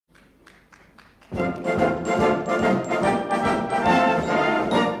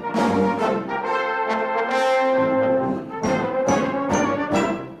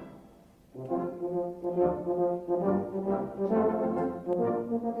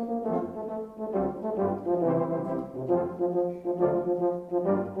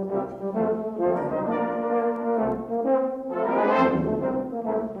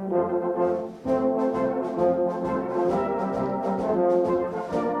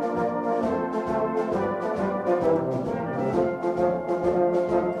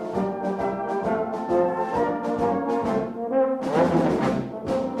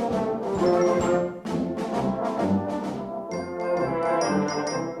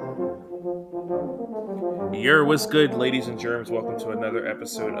What's good, ladies and germs? Welcome to another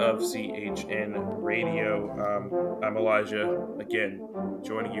episode of CHN Radio. I'm Elijah, again,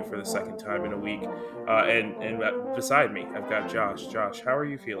 joining you for the second time in a week. And beside me, I've got Josh. Josh, how are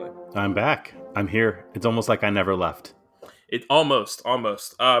you feeling? I'm back. I'm here. It's almost like I never left. It almost.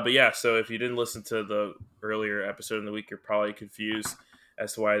 But yeah, so if you didn't listen to the earlier episode in the week, you're probably confused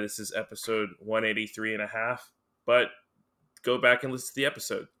as to why this is episode 183 and a half. But go back and listen to the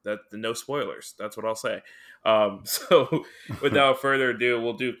episode. No spoilers. That's what I'll say. So without further ado,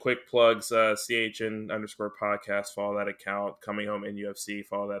 we'll do quick plugs. CHN_podcast. Follow that account. Coming Home in UFC.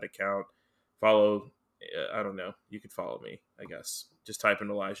 Follow that account. Follow. I don't know. You can follow me, I guess. Just type in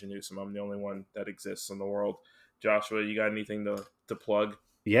Elijah Newsom. I'm the only one that exists in the world. Joshua, you got anything to plug?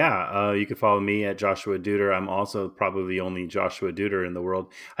 Yeah, you can follow me at Joshua Duder. I'm also probably the only Joshua Duder in the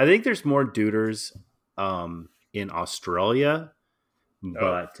world. I think there's more Duders in Australia,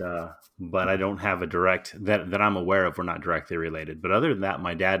 but I don't have a direct that I'm aware of. We're not directly related, but other than that,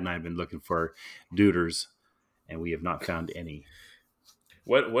 my dad and I have been looking for Duders, and we have not found any.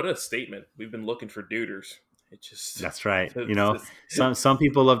 What a statement! We've been looking for Duders. That's right. Some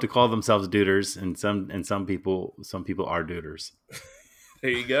people love to call themselves Duders, and some people are Duders.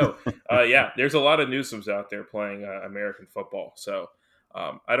 There you go. Yeah, there's a lot of Newsoms out there playing American football, so.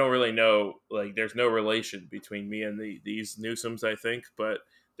 I don't really know, there's no relation between me and these Newsoms, I think, but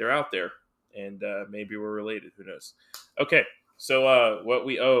they're out there, and maybe we're related. Who knows? Okay, so what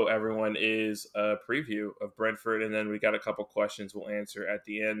we owe everyone is a preview of Brentford, and then we got a couple questions we'll answer at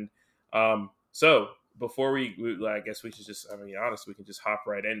the end. So before I guess we should honestly, we can just hop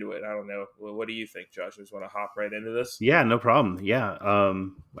right into it. I don't know. What do you think, Josh? You just want to hop right into this? Yeah, no problem. Yeah. I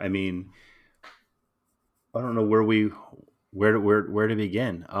don't know where to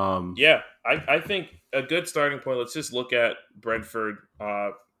begin. I think a good starting point. Let's just look at Brentford.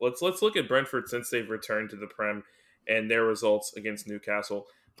 Let's look at Brentford since they've returned to the Prem and their results against Newcastle.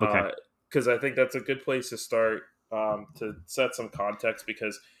 Okay. Because I think that's a good place to start to set some context.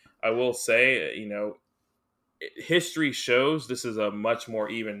 Because I will say, history shows this is a much more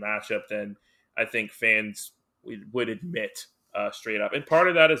even matchup than I think fans would admit. Straight up, and part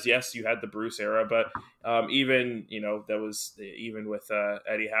of that is yes, you had the Bruce era, but even that was even with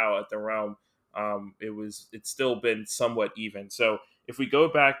Eddie Howe at the Realm, it's still been somewhat even. So if we go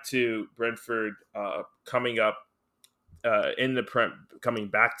back to Brentford coming up in the Prem, coming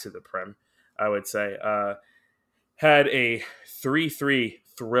back to the Prem, I would say had a 3-3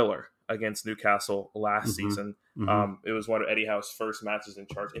 thriller against Newcastle last season. Mm-hmm. It was one of Eddie Howe's first matches in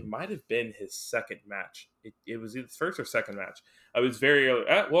charge. It might have been his second match. It was his first or second match. I was very early.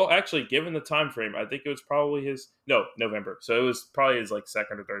 Well, actually, given the time frame, I think it was probably November. So it was probably his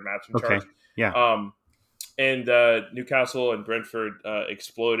second or third match in charge. Yeah. And Newcastle and Brentford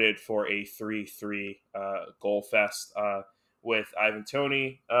exploded for a 3-3 goal fest with Ivan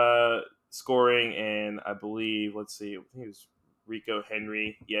Toney scoring, and I believe, I think it was Rico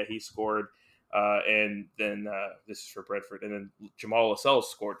Henry. Yeah, he scored. And then this is for Brentford. And then Jamal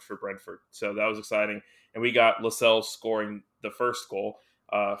Lascelles scored for Brentford. So that was exciting. And we got Lascelles scoring the first goal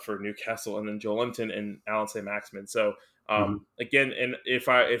for Newcastle, and then Joelinton and Alan St-Maximin. So again, and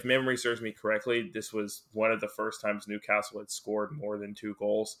if memory serves me correctly, this was one of the first times Newcastle had scored more than 2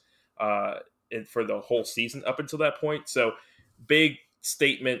 goals for the whole season up until that point. So big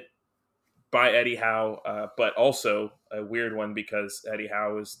statement by Eddie Howe, but also a weird one because Eddie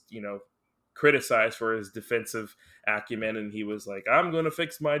Howe was, criticized for his defensive acumen, and he was like, I'm going to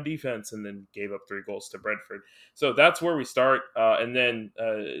fix my defense, and then gave up 3 goals to Brentford. So that's where we start. And then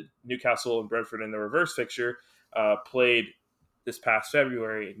Newcastle and Brentford in the reverse fixture played this past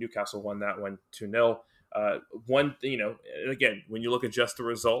February. Newcastle won that one 2-0. And again, when you look at just the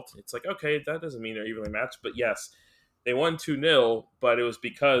result, it's like, okay, that doesn't mean they're evenly matched, but yes, They won 2-0, but it was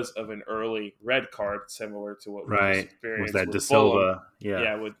because of an early red card, similar to what we just Right. Was experienced that De with Fulham. Silva? Yeah.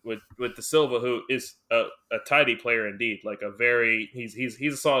 Yeah, with De Silva, who is a tidy player indeed, like he's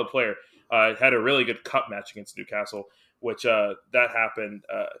a solid player. Had a really good cup match against Newcastle, which that happened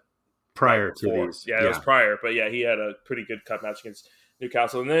right Prior to before. these. Yeah, it was Yeah. prior, but yeah, he had a pretty good cup match against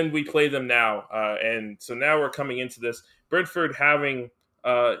Newcastle, and then we play them now, and so now we're coming into this Brentford having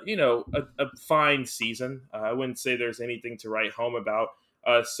a fine season. I wouldn't say there's anything to write home about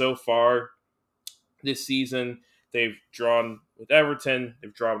so far this season. They've drawn with Everton,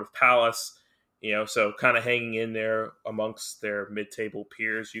 they've drawn with Palace, so kind of hanging in there amongst their mid-table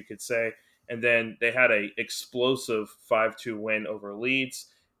peers, you could say. And then they had a explosive 5-2 win over Leeds,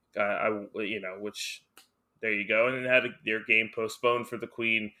 which there you go. And then had their game postponed for the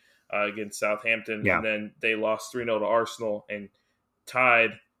Queen against Southampton, Yeah. and then they lost 3-0 to Arsenal and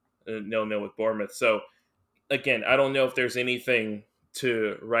tied 0-0 with Bournemouth. So again, I don't know if there's anything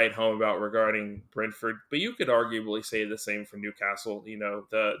to write home about regarding Brentford, but you could arguably say the same for Newcastle.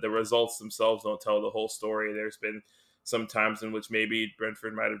 The results themselves don't tell the whole story. There's been some times in which maybe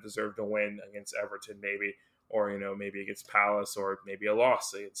Brentford might have deserved a win against Everton, maybe, or maybe against Palace, or maybe a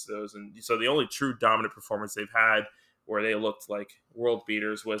loss against those. And so the only true dominant performance they've had where they looked like world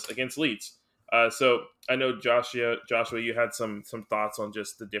beaters was against Leeds. So I know Joshua, you had some thoughts on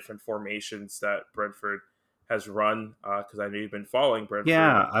just the different formations that Brentford has run, because I know you've been following Brentford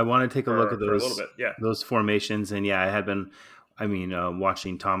Yeah, I want to take a look at for a little bit. Yeah. those formations, and yeah, I had been,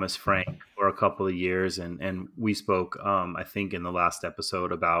 watching Thomas Frank for a couple of years, and we spoke, I think, in the last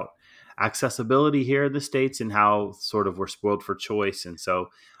episode about accessibility here in the States and how sort of we're spoiled for choice, and so,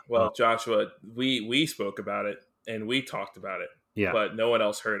 Well, Joshua, we spoke about it and we talked about it, yeah, but no one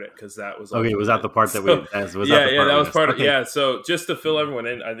else heard it because that was okay, off was that limit. the part that we? So Was that the part that we was missed? part of Okay, yeah. So just to fill everyone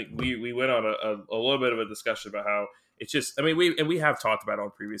in, I think we went on a little bit of a discussion about how it's just. I mean, we have talked about it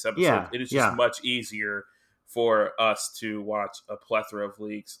on previous episodes. yeah, It is just yeah, much easier for us to watch a plethora of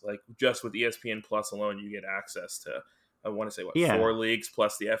leagues. Like just with ESPN Plus alone, you get access to. I want to say yeah. 4 leagues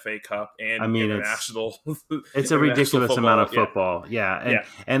plus the FA Cup I and mean, international it's a international ridiculous amount football. of Yeah, football. Yeah. yeah,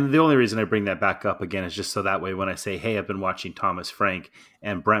 And the only reason I bring that back up again is just so that way when I say, hey, I've been watching Thomas Frank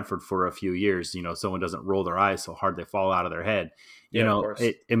and Brentford for a few years, someone doesn't roll their eyes so hard they fall out of their head. yeah. Of course.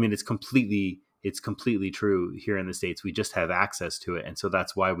 It's completely true here in the States. We just have access to it. And so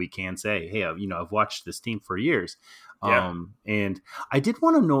that's why we can say, hey, I've watched this team for years. Yeah. And I did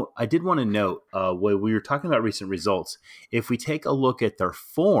want to note when we were talking about recent results, if we take a look at their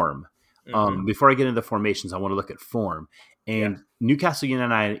form, Mm-hmm. before I get into the formations, I want to look at form. Yeah. And Newcastle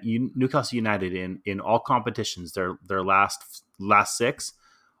United in all competitions, their last 6,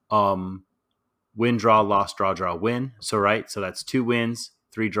 win, draw, loss, draw, win. So right, so that's 2 wins,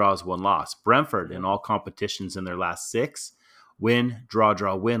 3 draws, 1 loss. Brentford Mm-hmm. in all competitions in their last 6, win,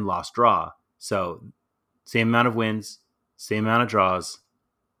 draw, win, loss, draw. So same amount of wins, same amount of draws,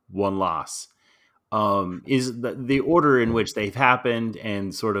 1 loss. Is the order in which they've happened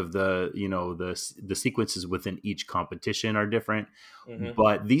and sort of the sequences within each competition are different, Mm-hmm.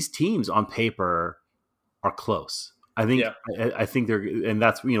 but these teams on paper are close. I think Yeah. I think they're, and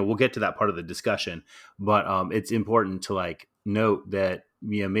that's we'll get to that part of the discussion, but it's important to note that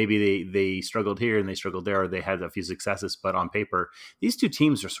maybe they struggled here and they struggled there, or they had a few successes, but on paper these two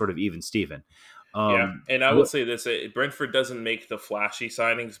teams are sort of even Steven. Yeah, and I will What? say this: Brentford doesn't make the flashy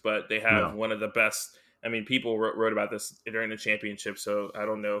signings, but they have No, one of the best. I mean, people wrote about this during the championship, so I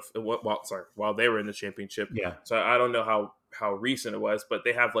don't know if while they were in the championship, yeah, so I don't know how recent it was, but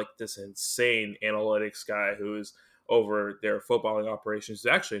they have this insane analytics guy who's over their footballing operations.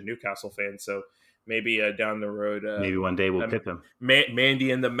 He's actually a Newcastle fan, so maybe down the road, maybe one day we'll um, pip him.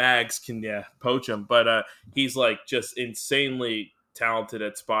 Mandy and the Mags can poach him, but he's just insanely talented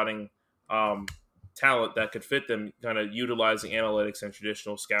at spotting. Talent that could fit them, kind of utilizing analytics and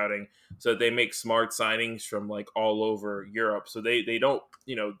traditional scouting, so they make smart signings from all over Europe. So they don't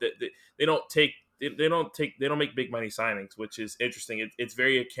they don't make big money signings, which is interesting. It's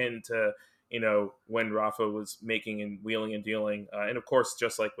very akin to when Rafa was making and wheeling and dealing, and of course,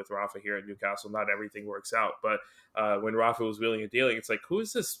 just like with Rafa here at Newcastle, not everything works out. But when Rafa was wheeling and dealing, it's who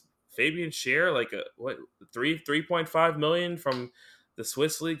is this Fabian Schär? What 3.5 million from the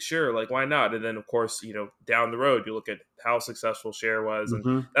Swiss league, sure, why not? And then of course, down the road, you look at how successful Schär was, and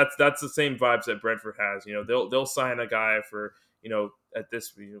Mm-hmm. that's the same vibes that Brentford has. They'll sign a guy for at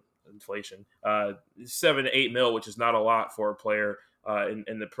this inflation 7 to 8 mil, which is not a lot for a player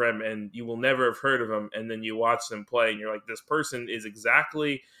in the Prem, and you will never have heard of him. And then you watch them play, and you're like, this person is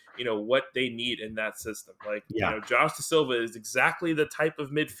exactly what they need in that system. Like, Yeah. Josh Da Silva is exactly the type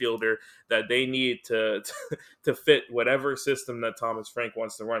of midfielder that they need to to fit whatever system that Thomas Frank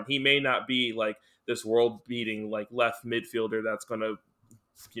wants to run. He may not be like this world beating like left midfielder that's going to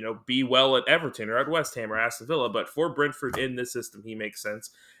be well at Everton or at West Ham or Aston Villa, but for Brentford in this system, he makes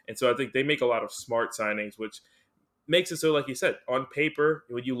sense. And so I think they make a lot of smart signings, which makes it so, like you said, on paper,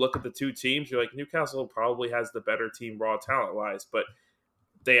 when you look at the two teams, you're like, Newcastle probably has the better team raw talent wise, but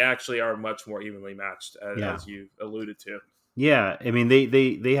they actually are much more evenly matched, Yeah. as you alluded to. Yeah. I mean,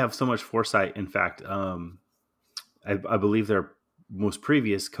 they have so much foresight. In fact, I believe their most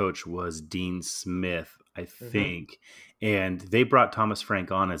previous coach was Dean Smith, I think, and they brought Thomas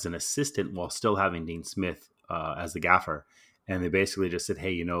Frank on as an assistant while still having Dean Smith as the gaffer. And they basically just said,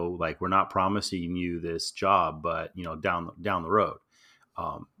 "Hey, like we're not promising you this job, but down the road,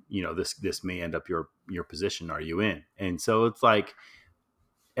 this may end up your position. Are you in?" And so it's like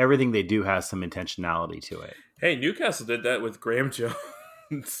everything they do has some intentionality to it. Hey, Newcastle did that with Graham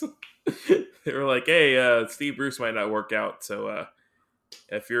Jones. They were like, "Hey, Steve Bruce might not work out, so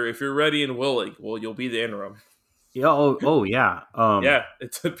if you're ready and willing, well, you'll be the interim." Yeah. Oh yeah. Yeah,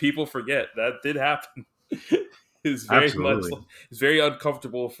 people forget that did happen. It's Absolutely. it's very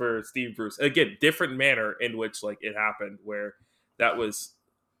uncomfortable for Steve Bruce. Again, different manner in which like it happened, where that was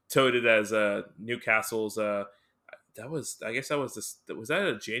touted as Newcastle's. That was, I guess that was was that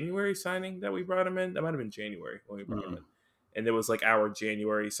a January signing that we brought him in? That might have been January when we brought him in, and it was like our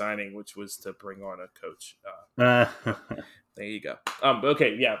January signing, which was to bring on a coach. There you go.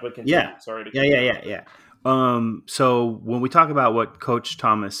 Okay, yeah, but continue. Yeah. Sorry to Yeah. So when we talk about what Coach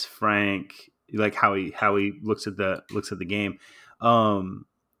Thomas Frank, like how he looks at the game,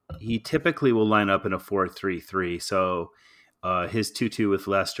 he typically will line up in a 4-3-3. So his 2-2 with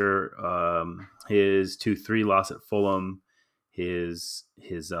Leicester, his 2-3 loss at Fulham, his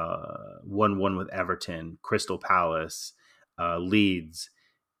 1-1 with Everton, Crystal Palace, Leeds,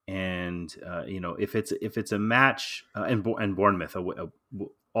 and if it's a match and Bournemouth,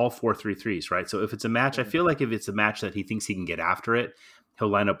 all 4-3-3s, right? So if it's a match, I feel like if it's a match that he thinks he can get after it, he'll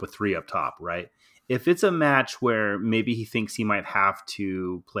line up with 3 up top, right? If it's a match where maybe he thinks he might have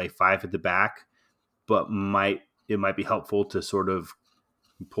to play 5 at the back, but it might be helpful to sort of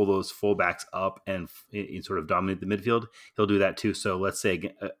pull those fullbacks up and sort of dominate the midfield, he'll do that too. So let's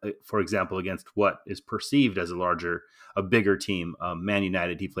say, for example, against what is perceived as a bigger team, Man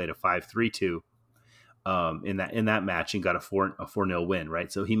United, he played a 5-3-2 in that match and got a 4-0 win,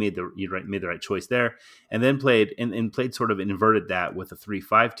 right? So he made the right choice there, and then played sort of inverted that with a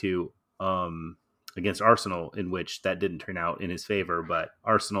 3-5-2 against Arsenal, in which that didn't turn out in his favor. But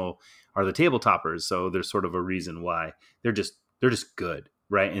Arsenal are the table toppers, so there's sort of a reason why they're just good,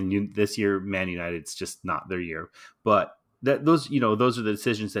 right? And this year, Man United's just not their year. But those are the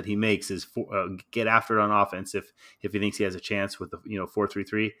decisions that he makes, is get after it on offense if he thinks he has a chance with the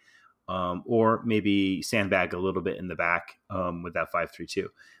 4-3-3, or maybe sandbag a little bit in the back with that 5-3-2.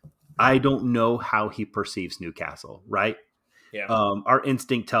 I don't know how he perceives Newcastle, right? Yeah. Our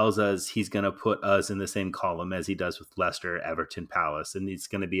instinct tells us he's going to put us in the same column as he does with Leicester, Everton, Palace, and it's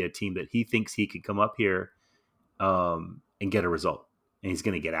going to be a team that he thinks he could come up here and get a result, and he's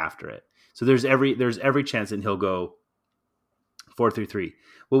going to get after it. So there's every chance that he'll go 4-3-3.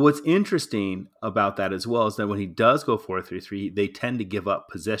 Well, what's interesting about that as well is that when he does go 4-3-3, they tend to give up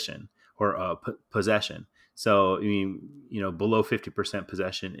possession or possession. So, I mean, below 50%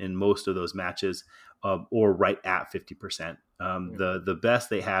 possession in most of those matches, or right at 50%. The best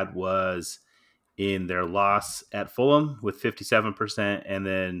they had was in their loss at Fulham with 57%, and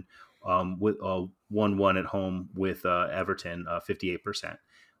then with 1-1 at home with Everton, 58%.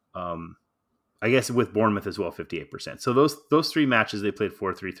 I guess with Bournemouth as well, 58%. So those 3 matches they played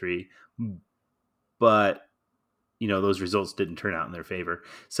 4-3-3, but those results didn't turn out in their favor.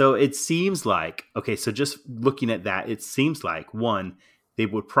 So it seems like, okay, so just looking at that, it seems like, one, they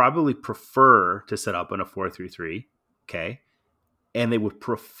would probably prefer to set up in a 4-3-3, okay, and they would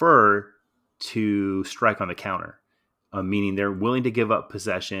prefer to strike on the counter, meaning they're willing to give up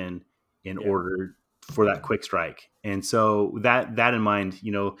possession in order for that quick strike. And so that in mind,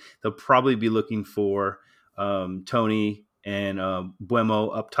 they'll probably be looking for Tony and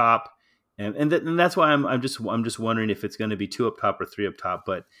Buemo up top. And that's why I'm just wondering if it's going to be 2 up top or 3 up top,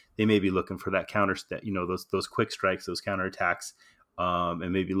 but they may be looking for that counter, those quick strikes, those counterattacks,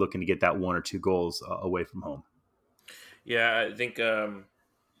 and maybe looking to get that 1 or 2 goals away from home. Yeah, I think. I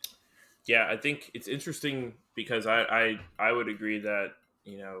think it's interesting because I would agree that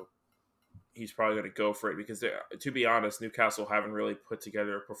he's probably going to go for it because, to be honest, Newcastle haven't really put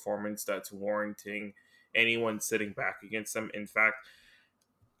together a performance that's warranting anyone sitting back against them. In fact,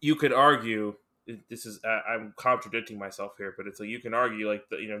 you could argue this is I'm contradicting myself here, but it's like you can argue like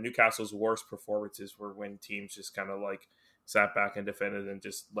Newcastle's worst performances were when teams just kind of like sat back and defended and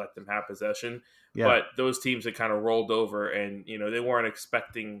just let them have possession. Yeah. But those teams that kind of rolled over and they weren't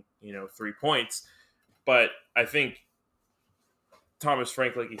expecting 3 points. But I think Thomas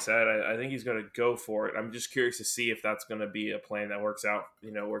Frank, like he said, I think he's going to go for it. I'm just curious to see if that's going to be a plan that works out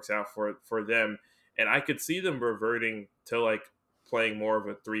for them. And I could see them reverting to like playing more of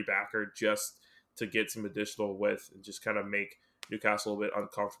a 3-backer just to get some additional width and just kind of make Newcastle a bit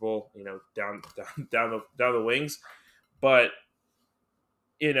uncomfortable, down the wings. But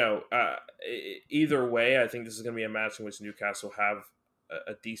either way, I think this is going to be a match in which Newcastle have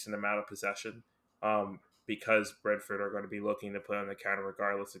a decent amount of possession. Because Brentford are going to be looking to play on the counter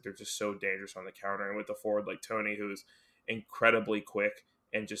regardless. Like they're just so dangerous on the counter. And with a forward like Tony, who's incredibly quick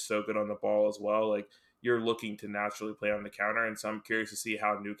and just so good on the ball as well, like you're looking to naturally play on the counter. And so I'm curious to see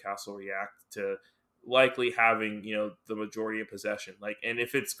how Newcastle react to likely having, the majority of possession. Like, and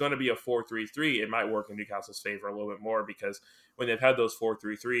if it's going to be a 4-3-3, it might work in Newcastle's favor a little bit more because when they've had those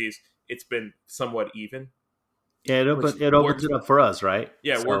 4-3-3s, it's been somewhat even. Yeah, it opens it up for us, right?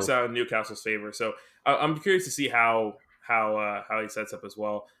 Yeah, it works out in Newcastle's favor. So I'm curious to see how he sets up as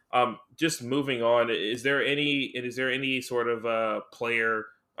well. Just moving on, is there any sort of player?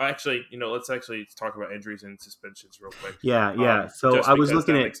 Actually, let's actually talk about injuries and suspensions real quick. Yeah. So I was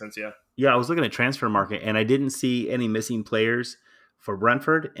looking at makes sense, I was looking at transfer market, and I didn't see any missing players for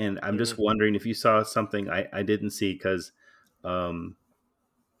Brentford, and I'm just wondering if you saw something I didn't see because.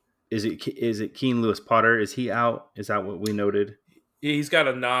 Is it Keane Lewis Potter? Is he out? Is that what we noted? He's got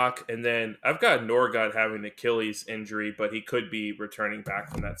a knock, and then I've got Norgard having an Achilles injury, but he could be returning back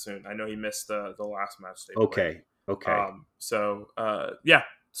from that soon. I know he missed the last match. Okay. So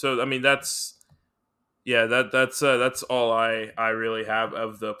I mean that's all I really have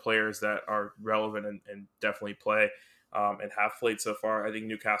of the players that are relevant and definitely play and have played so far. I think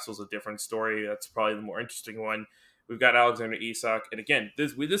Newcastle's a different story. That's probably the more interesting one. We've got Alexander Isak, and again,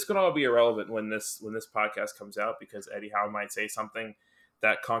 this could all be irrelevant when this podcast comes out because Eddie Howe might say something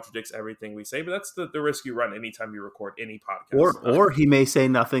that contradicts everything we say. But that's the risk you run anytime you record any podcast. Or he may say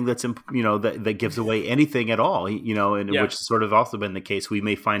nothing that's that gives away anything at all. Which has sort of also been the case. We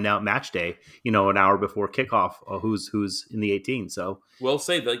may find out match day, an hour before kickoff, who's in the 18. So we'll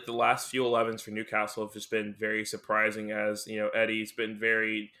say like the last few 11s for Newcastle have just been very surprising. As Eddie's been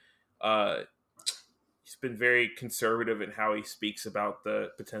very. He's been very conservative in how he speaks about the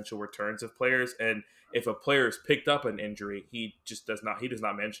potential returns of players. And if a player has picked up an injury, he does not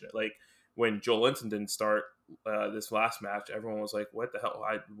mention it. Like when Joelinton didn't start this last match, everyone was like, what the hell?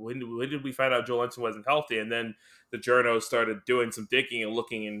 When did we find out Joelinton wasn't healthy? And then the journos started doing some digging and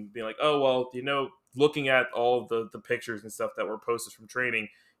looking and being like, oh, well, looking at all the pictures and stuff that were posted from training,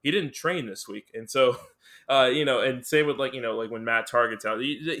 he didn't train this week. And so, and same with like when Matt Target's out,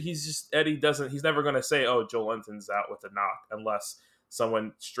 he's never going to say, oh, Joelinton's out with a knock unless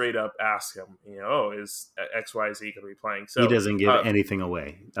someone straight up asks him, is XYZ going to be playing? So he doesn't give anything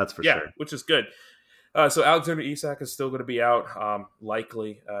away. That's for sure. Which is good. So Alexander Isak is still going to be out.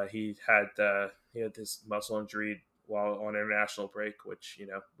 Likely. He had this muscle injury while on international break, which,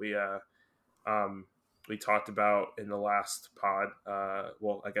 we talked about in the last pod.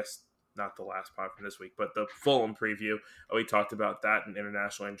 Well, I guess not the last pod from this week, but the Fulham preview. We talked about that and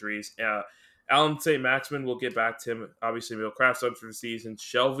international injuries. Alan St-Maximin, we'll get back to him. Obviously, Emil Kraft's done for the season.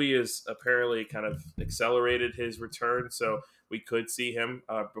 Shelvey is apparently kind of accelerated his return, so we could see him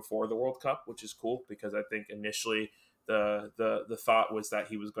before the World Cup, which is cool because I think initially the thought was that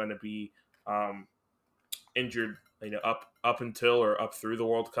he was going to be injured up until or up through the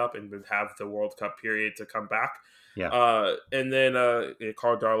World Cup and would have the World Cup period to come back. Yeah. And then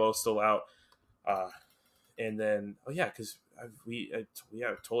Carl Darlow's still out. And then, because we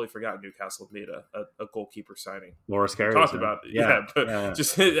totally forgot Newcastle made a goalkeeper signing. Loris Karius. Talked about it.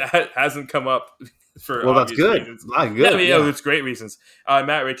 Just it hasn't come up for that's good. Reasons. Good. It's great reasons.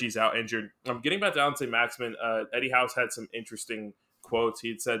 Matt Ritchie's out injured. Getting back to Alan St-Maximin, Eddie Howe's had some interesting quotes. He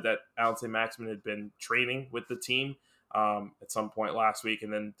had said that Alan St-Maximin had been training with the team at some point last week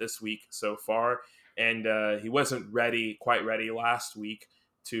and then this week so far. And he wasn't quite ready last week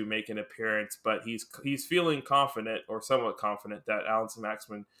to make an appearance, but he's feeling confident or somewhat confident that Alan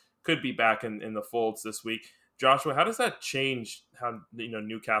St-Maximin could be back in the folds this week. Joshua, how does that change how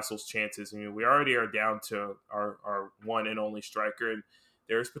Newcastle's chances? I mean, we already are down to our one and only striker, and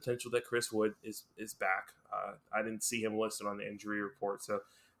there's potential that Chris Wood is back. I didn't see him listed on the injury report, so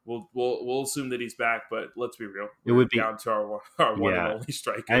we'll assume that he's back. But let's be real, it would be down to our one and only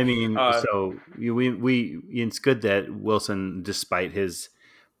striker. I mean, so we it's good that Wilson, despite his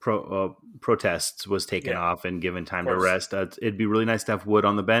protests was taken Yeah, off and given of time to course. rest. It'd be really nice to have Wood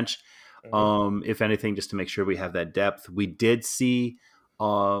on the bench, Hmm. if anything, just to make sure we have that depth. We did see,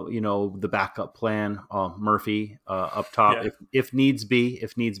 the backup plan, Murphy up top, Yeah, if needs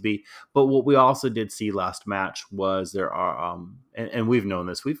be. But what we also did see last match was there are, and we've known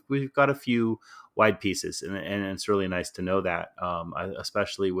this. We've got a few wide pieces, and it's really nice to know that,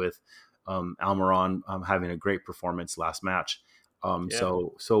 especially with Almiron having a great performance last match. yeah,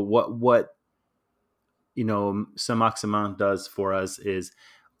 So what Saint-Maximin does for us is,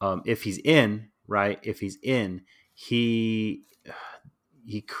 if he's in, right? If he's in, he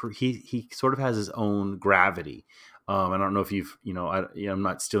he sort of has his own gravity. I don't know if I'm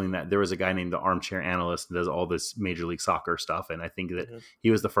not stealing that. There was a guy named the Armchair Analyst that does all this Major League Soccer stuff, and I think that hmm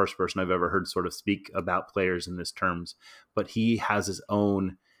he was the first person I've ever heard sort of speak about players in this terms. But he has his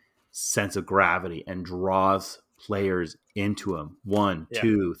own sense of gravity and draws players into him. One, yeah, of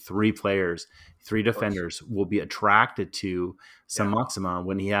two, three players, three course. defenders will be attracted to Yeah, Saint-Maximin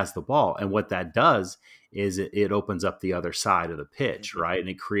when he has the ball. And what that does is it opens up the other side of the pitch, hmm right? And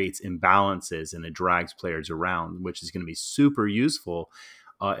it creates imbalances and it drags players around, which is going to be super useful.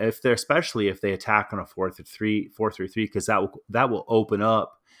 Especially if they attack on a 4-3-3, because that will open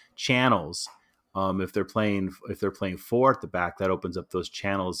up channels. If they're playing four at the back, that opens up those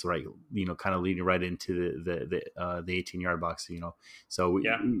channels, right? Kind of leading right into the 18-yard box. So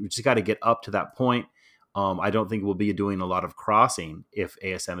yeah, we just got to get up to that point. I don't think we'll be doing a lot of crossing if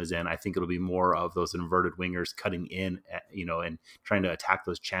ASM is in. I think it'll be more of those inverted wingers cutting in, and trying to attack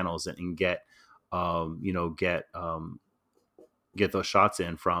those channels and get, get those shots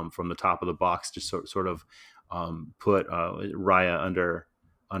in from the top of the box to sort of put Raya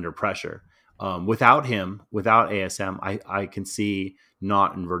under pressure. Without him, without ASM, I can see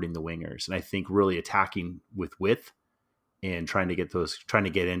not inverting the wingers, and I think really attacking with width and trying to get to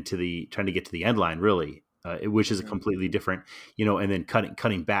the end line, really, which is a hmm completely different, and then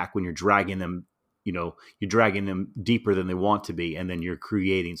cutting back when you're dragging them, you're dragging them deeper than they want to be, and then you're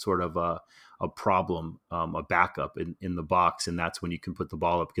creating sort of a problem, a backup in the box, and that's when you can put the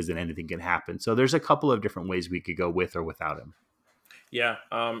ball up, because then anything can happen. So there's a couple of different ways we could go with or without him. yeah.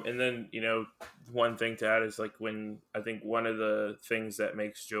 And then one thing to add is like when I think one of the things that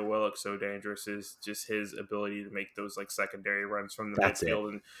makes Joe Willock so dangerous is just his ability to make those like secondary runs from the That's it. midfield,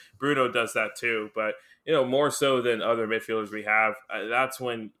 and Bruno does that too. But more so than other midfielders we have, that's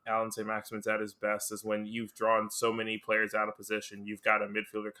when Alan St. Maximin's at his best. Is when you've drawn so many players out of position, you've got a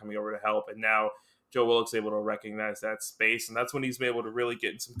midfielder coming over to help, and now Joe Willock's able to recognize that space, and that's when he's been able to really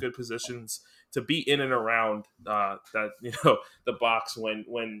get in some good positions to be in and around that the box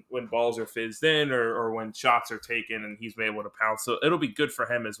when balls are fizzed in, or when shots are taken, and he's been able to pounce. So it'll be good for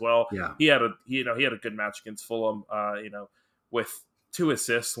him as well. Yeah. He had a good match against Fulham. With 2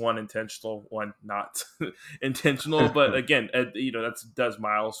 assists, one intentional, one not intentional. But again, that does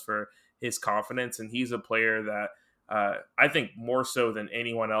miles for his confidence, and he's a player that. I think more so than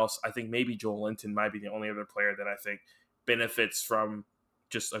anyone else, I think maybe Joel Linton might be the only other player that I think benefits from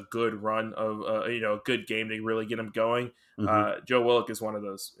just a good run of a good game to really get him going. Hmm. Joe Willock is one of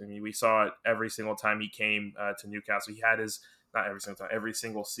those. I mean, we saw it every single time he came to Newcastle. He had his not every single time, every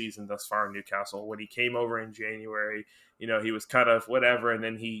single season thus far in Newcastle. When he came over in January, he was kind of whatever, and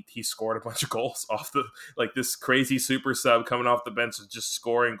then he scored a bunch of goals off the like this crazy super sub coming off the bench, just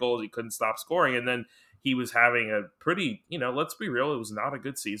scoring goals. He couldn't stop scoring, and then he was having a pretty, let's be real, it was not a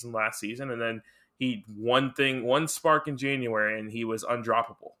good season last season, and then he one spark in January, and he was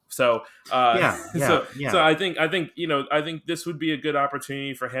undroppable. So, Yeah. Yeah. so Yeah. I think this would be a good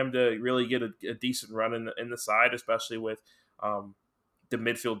opportunity for him to really get a decent run in the side, especially with the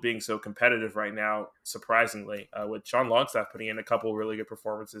midfield being so competitive right now. Surprisingly, with Sean Longstaff putting in a couple really good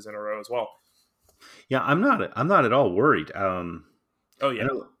performances in a row as well. Yeah. I'm not at all worried. Oh I yeah,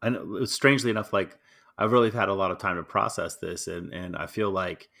 know. I know. Strangely enough, like, I've really had a lot of time to process this, and I feel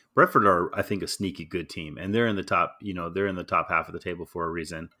like Brentford are, I think, a sneaky good team, and they're in the top. They're in the top half of the table for a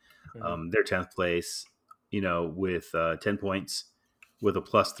reason. hmm They're 10th place. With 10 points, with a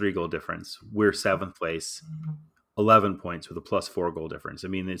 +3 goal difference. We're 7th place, 11 points with a +4 goal difference. I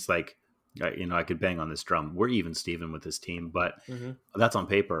mean, it's like, I could bang on this drum. We're even Steven with this team, but hmm that's on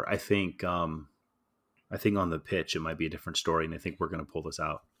paper. I think on the pitch it might be a different story, and I think we're going to pull this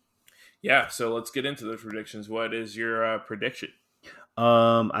out. yeah. So let's get into those predictions. What is your prediction?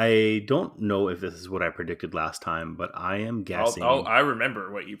 I don't know if this is what I predicted last time, but I am guessing. I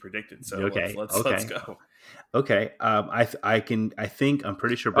remember what you predicted, so let's Okay, let's okay, go. okay. I think I'm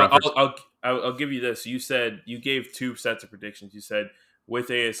pretty sure I'll, Brentford's. I'll I'll I'll give you this. You said you gave two sets of predictions. You said with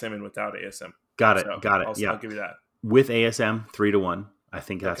ASM and without ASM. Got it, So got it. I'll Yeah, give you that. with ASM 3-1. I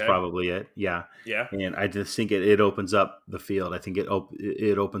think that's Okay. probably it. Yeah. Yeah. And I just think it opens up the field. I think it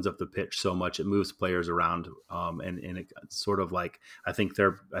opens up the pitch so much. It moves players around, and it sort of like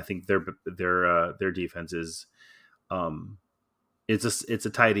their defense is, um, it's a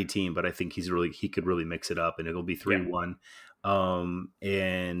tidy team, but I think he could really mix it up, and it'll be Yeah. 3-1.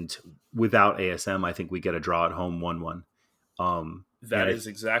 And without ASM, I think we get a draw at home 1-1. And That is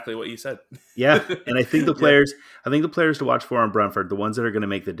exactly what you said. yeah, and Yeah. I think the players to watch for on Brentford, the ones that are going to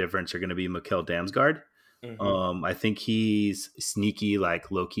make the difference are going to be Mikkel Damsgaard. Hmm. I think he's sneaky,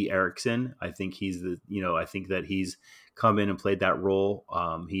 like Loki Eriksson. I think I think that he's come in and played that role.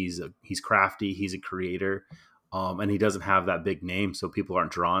 He's crafty. He's a creator. And he doesn't have that big name, so people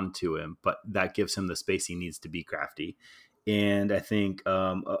aren't drawn to him. But that gives him the space he needs to be crafty. And I think,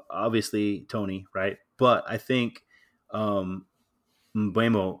 obviously, Tony, right? But I think um,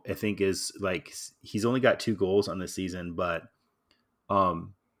 Mbeumo, I think, is like he's only got 2 goals on the season, but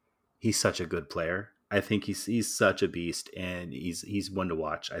um, he's such a good player. I think he's such a beast, and he's one to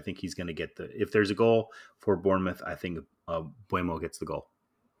watch. I think he's going to get if there's a goal for Bournemouth, I think Buemo gets the goal.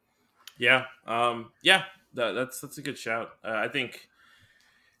 Yeah. Yeah. That's a good shout. I think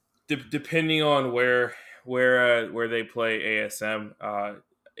depending on where they play ASM,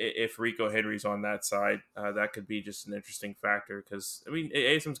 if Rico Henry's on that side, that could be just an interesting factor because I mean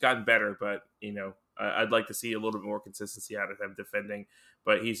ASM's gotten better, but I'd like to see a little bit more consistency out of him defending.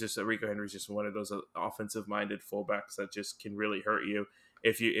 But Rico Henry's just one of those offensive minded fullbacks that just can really hurt you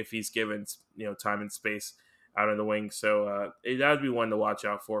if he's given time and space out on the wing. So that would be one to watch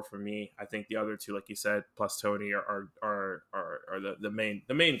out for me. I think the other two, like you said, plus Tony are the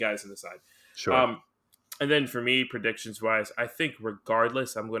main guys on the side. Sure. And then for me, predictions wise, I think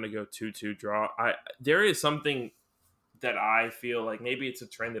regardless, I'm going to go 2-2 draw. There is something that I feel like maybe it's a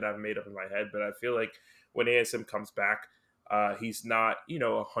trend that I've made up in my head, but I feel like when ASM comes back, he's not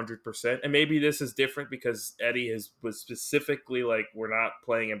 100%, and maybe this is different because Eddie was specifically like we're not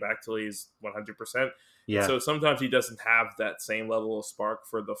playing him back till he's 100%. And Yeah. so sometimes he doesn't have that same level of spark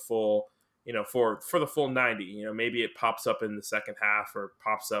for the full, for the full 90. Maybe it pops up in the second half or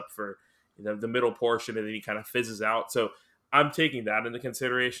pops up for the middle portion, and then he kind of fizzes out. So I'm taking that into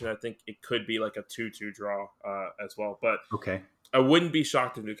consideration. I think it could be like a 2-2 draw as well, but Okay. I wouldn't be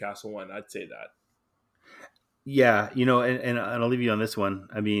shocked if Newcastle won. I'd say that. Yeah, and I'll leave you on this one.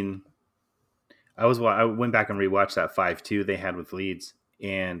 I mean, I went back and rewatched that 5-2 they had with Leeds,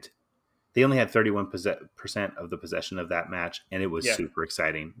 and they only had 31% of the possession of that match, and it was Yeah, super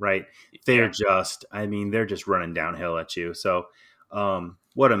exciting, right? yeah. They're just running downhill at you. So,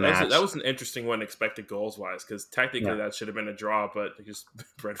 what a That match. was an interesting one, expected goals wise, because technically Yeah. that should have been a draw, but just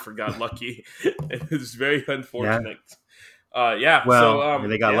Brentford got lucky. It was very Yeah. unfortunate. Yeah. So Well,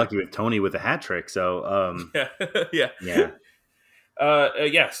 they got yeah, lucky with Tony with a hat trick. So, yeah, yeah. yeah,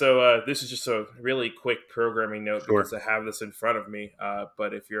 Yeah, so this is just a really quick programming note because sure. I have this in front of me.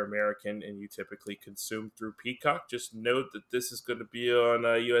 But if you're American and you typically consume through Peacock, just note that this is going to be on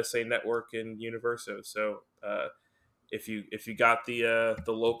USA Network and Universo. So if you got the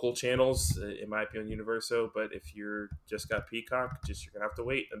local channels, it might be on Universo. But if you're just got Peacock, you're gonna have to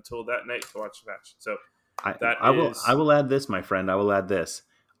wait until that night to watch the match. So I, that I is will add this, my friend. I will add this.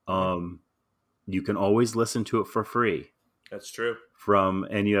 mhm, Um, you can always listen to it for free that's true. from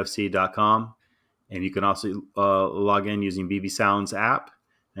nufc.com. And you can also log in using BB Sounds app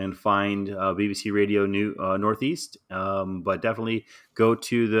and find BBC Radio New Northeast. But definitely go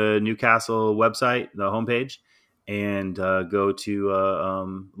to the Newcastle website, the homepage, and go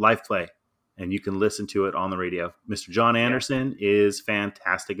to Live Play, and you can listen to it on the radio. Mr. John Yeah. Anderson is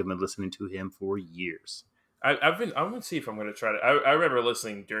fantastic. I've been listening to him for years. I'm gonna see if I'm gonna try to. I remember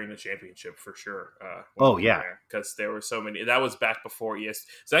listening during the championship for sure when Oh we were yeah, there because there were so many. That was back before It's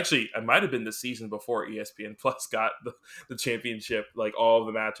actually it might have been the season before ESPN Plus got the championship, like all of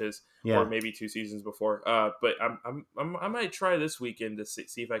the matches, or yeah, maybe 2 seasons before. But I might try this weekend to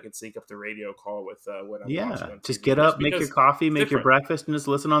see if I can sync up the radio call with what I'm watching yeah. on Just TV, get just up, make your because coffee, it's make your different. breakfast, and just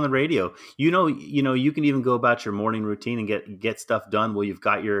listen on the radio. You can even go about your morning routine and get stuff done while you've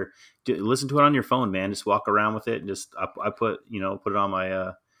got listen to it on your phone, man. Just walk around with it, and just I put put it on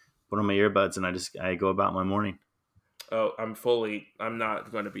my put on my earbuds, and I go about my morning. Oh, I'm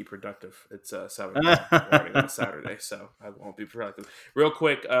not going to be productive. It's 7 o'clock in the morning on a Saturday, so I won't be productive. Real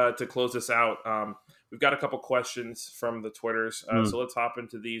quick, to close this out, we've got a couple questions from the Twitters. Hmm. So let's hop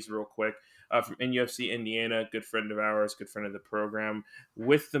into these real quick. From NUFC Indiana, good friend of ours, good friend of the program.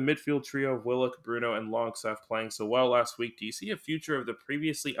 With the midfield trio of Willock, Bruno, and Longstaff playing so well last week, do you see a future of the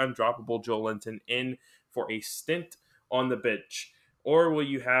previously undroppable Joel Linton in for a stint on the bench? Or will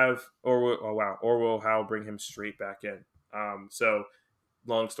you have, or will Hal bring him straight back in? So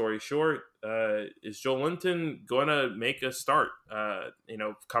long story short, is Joe Linton going to make a start?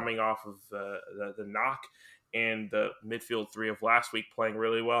 Coming off of the knock and the midfield three of last week playing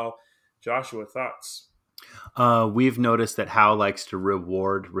really well. Joshua, thoughts? We've noticed that Howe likes to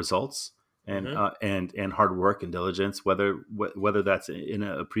reward results and Mm-hmm. and hard work and diligence, whether that's in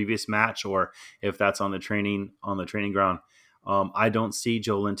a previous match or if that's on the training ground. I don't see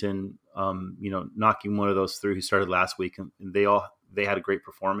Joe Linton, knocking one of those through who started last week, and they had a great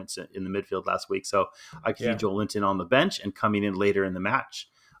performance in the midfield last week. So I could see Yeah. Joe Linton on the bench and coming in later in the match,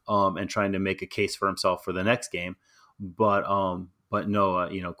 and trying to make a case for himself for the next game. But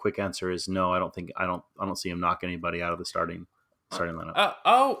no, quick answer is no. I don't see him knock anybody out of the starting lineup.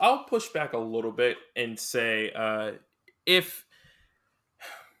 I'll push back a little bit and say if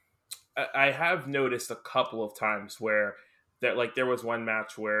I have noticed a couple of times where that like there was one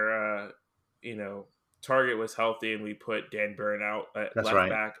match where Target was healthy and we put Dan Burn out at That's left right.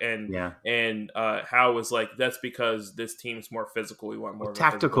 back and Yeah. Howe was like, that's because this team's more physical. We want more Well, of a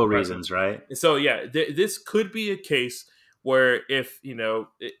physical tactical presence. reasons, right? So yeah, this could be a case where if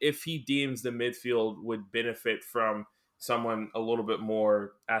he deems the midfield would benefit from someone a little bit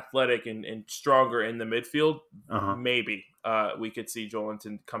more athletic and stronger in the midfield, Uh-huh. maybe we could see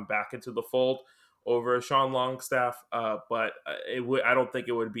Joelinton come back into the fold over Sean Longstaff. But I don't think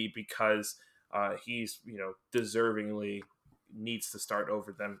it would be because he's deservingly needs to start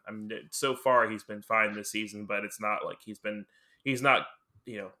over them. I mean, so far he's been fine this season, but it's not like he's not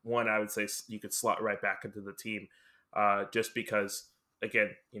one I would say you could slot right back into the team just because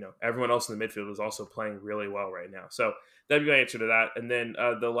again everyone else in the midfield is also playing really well right now. So that'd be my answer to that. And then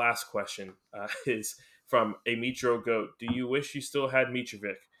the last question is from a Mitro Goat. Do you wish you still had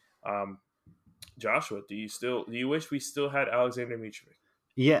Mitrovic? Joshua, do you wish we still had Alexander Mitrovic?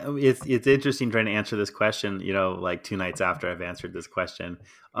 Yeah, it's interesting trying to answer this question, like 2 nights after I've answered this question.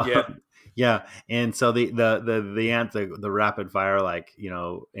 Yeah. Yeah, and so the answer, the rapid fire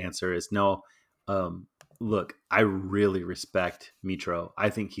answer is no. Look, I really respect Mitro.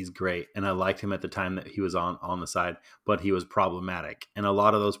 I think he's great, and I liked him at the time that he was on the side, but he was problematic, and a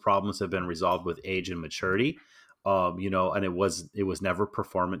lot of those problems have been resolved with age and maturity. And it was never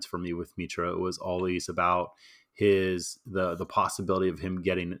performance for me with Mitro. It was always about the possibility of him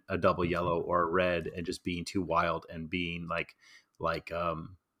getting a double yellow or a red and just being too wild and being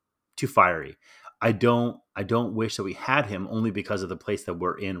too fiery. I don't wish that we had him only because of the place that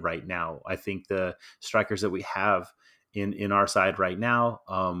we're in right now. I think the strikers that we have in our side right now,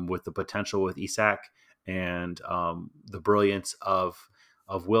 with the potential with Isak and the brilliance of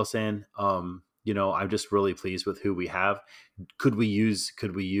Wilson, I'm just really pleased with who we have. Could we use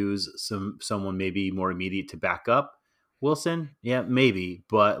someone maybe more immediate to back up Wilson? Yeah, maybe,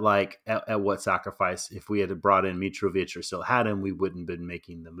 but at what sacrifice? If we had brought in Mitrovic or still had him, we wouldn't have been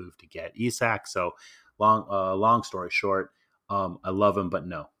making the move to get Isak. So long story short, I love him, but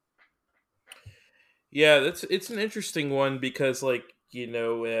no. Yeah, it's an interesting one because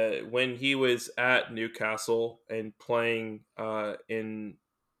when he was at Newcastle and playing uh, in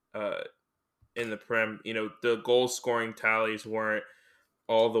the Prem, the goal scoring tallies weren't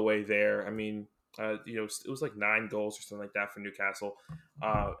all the way there. I mean, it was like 9 goals or something like that for Newcastle,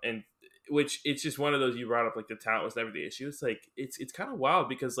 and which it's just one of those you brought up like the talent was never the issue. It's like it's kind of wild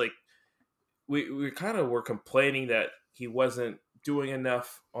because like we kind of were complaining that he wasn't doing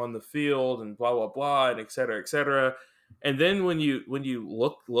enough on the field and blah blah blah and et cetera et cetera. And then when you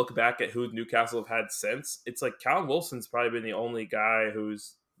look back at who Newcastle have had since, it's like Callum Wilson's probably been the only guy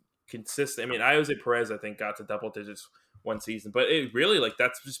who's consistent. I mean, Jose Perez I think got to double digits one season, but it really like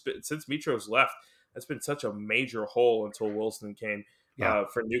that's just been, since Mitro's left, that's been such a major hole until Wilson came Yeah,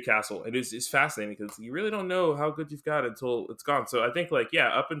 for Newcastle. It's fascinating because you really don't know how good you've got until it's gone. So I think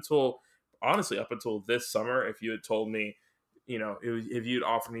up until this summer, if you had told me, if you'd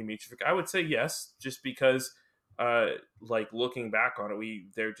offered me Mitrovic, I would say yes, just because, looking back on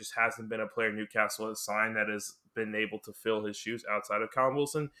it, there just hasn't been a player Newcastle has signed that has been able to fill his shoes outside of Callum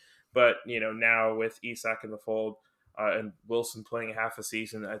Wilson. But now with Isak in the fold and Wilson playing half a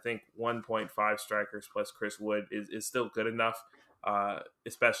season, I think 1.5 strikers plus Chris Wood is still good enough.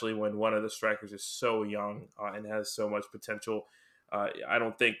 Especially when one of the strikers is so young and has so much potential. I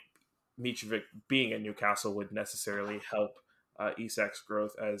don't think Mitrovic being at Newcastle would necessarily help Isak's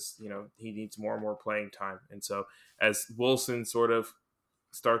growth, as he needs more and more playing time. And so as Wilson sort of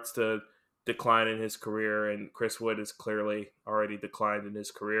starts to decline in his career, and Chris Wood is clearly already declined in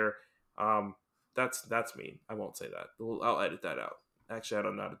his career, that's mean. I won't say that. I'll edit that out. Actually, I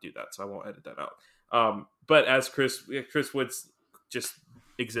don't know how to do that, so I won't edit that out. But as Chris Wood's just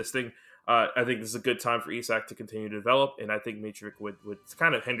existing, I think this is a good time for Isak to continue to develop, and I think Mitrovic would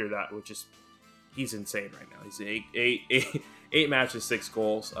kind of hinder that, which is he's insane right now. He's eight matches, 6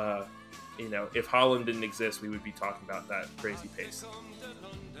 goals. If Haaland didn't exist, we would be talking about that crazy pace.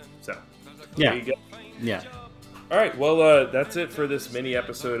 So, yeah, there you go. Yeah. All right, well, that's it for this mini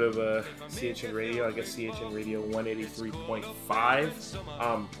episode of CHN Radio. I guess CHN Radio 183.5.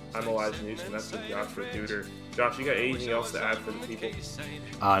 I'm Elijah Newsom. That's with Joshua Duder. Josh, you got anything else to add for the people?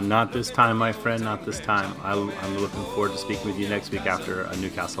 Not this time, my friend. Not this time. I'm looking forward to speaking with you next week after a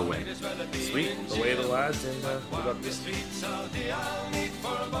Newcastle win. Sweet. Away the lads, and good luck.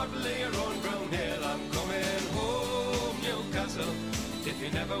 If you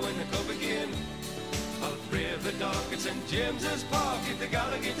never win the cup again, I'll brave the dark at St. James's Park. If the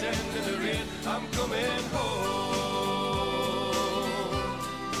Gallagher end in the rain, I'm coming home.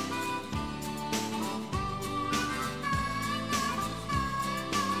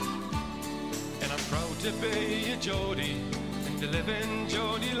 And I'm proud to be a Geordie and to live in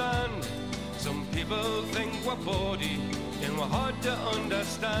Geordie land. Some people think we're bawdy and we're hard to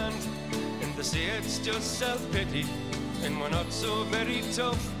understand, and they say it's just self-pity and we're not so very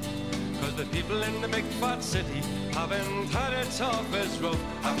tough, cause the people in the big fat city haven't had it half as rough.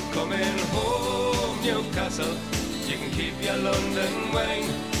 I'm coming home, Newcastle, you can keep your London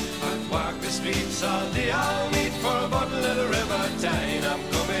wine. I'll walk the streets all day, I'll meet for a bottle of the River Tyne. I'm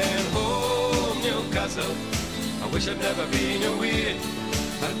coming home, Newcastle, I wish I'd never been away.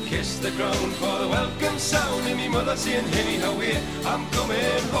 I'll kiss the ground for the welcome sound and me mother saying, hey, how are you? I'm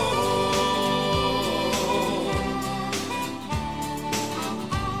coming home.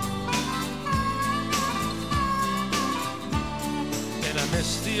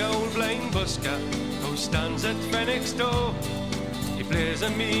 The old blind busker who stands at Fenwick's door. He plays a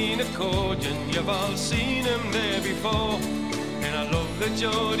mean accordion, you've all seen him there before. And I love the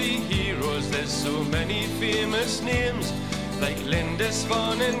Geordie heroes, there's so many famous names, like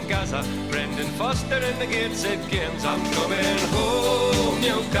Lindisfarne and Gaza, Brendan Foster and the Gateshead Games. I'm coming home,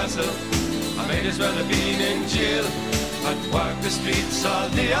 Newcastle, I might as well have been in jail. I'd walk the streets all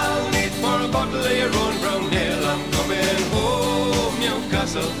day, I'll need for a bottle of your own brown ale. I'm coming home,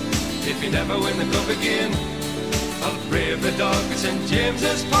 Newcastle, if you never win the cup again. I'll brave the dark at St.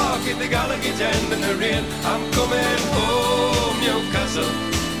 James's Park if the Gallagher's end in the rain. I'm coming home, Newcastle,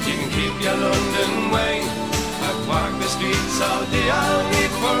 you can keep your London wine. I'd walk the streets all day, I'll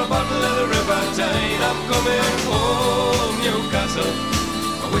need for a bottle of the River Tyne. I'm coming home, Newcastle,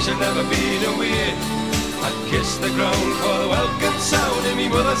 I wish I'd never been away. I'd kiss the ground for the welcome sound and me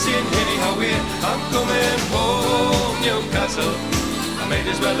mother saying, hey, how are you? I'm coming home, Newcastle, I might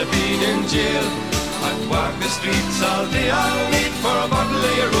as well have been in jail. I'd walk the streets all day, I'll need for a bottle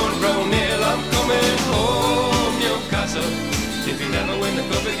of your own brown ale. I'm coming home, Newcastle, if you never win the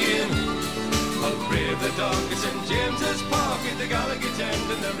cup again. I'll brave the dark at St. James's Park at the Gallagher's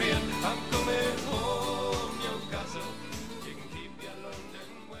end in the rain. I'm coming home.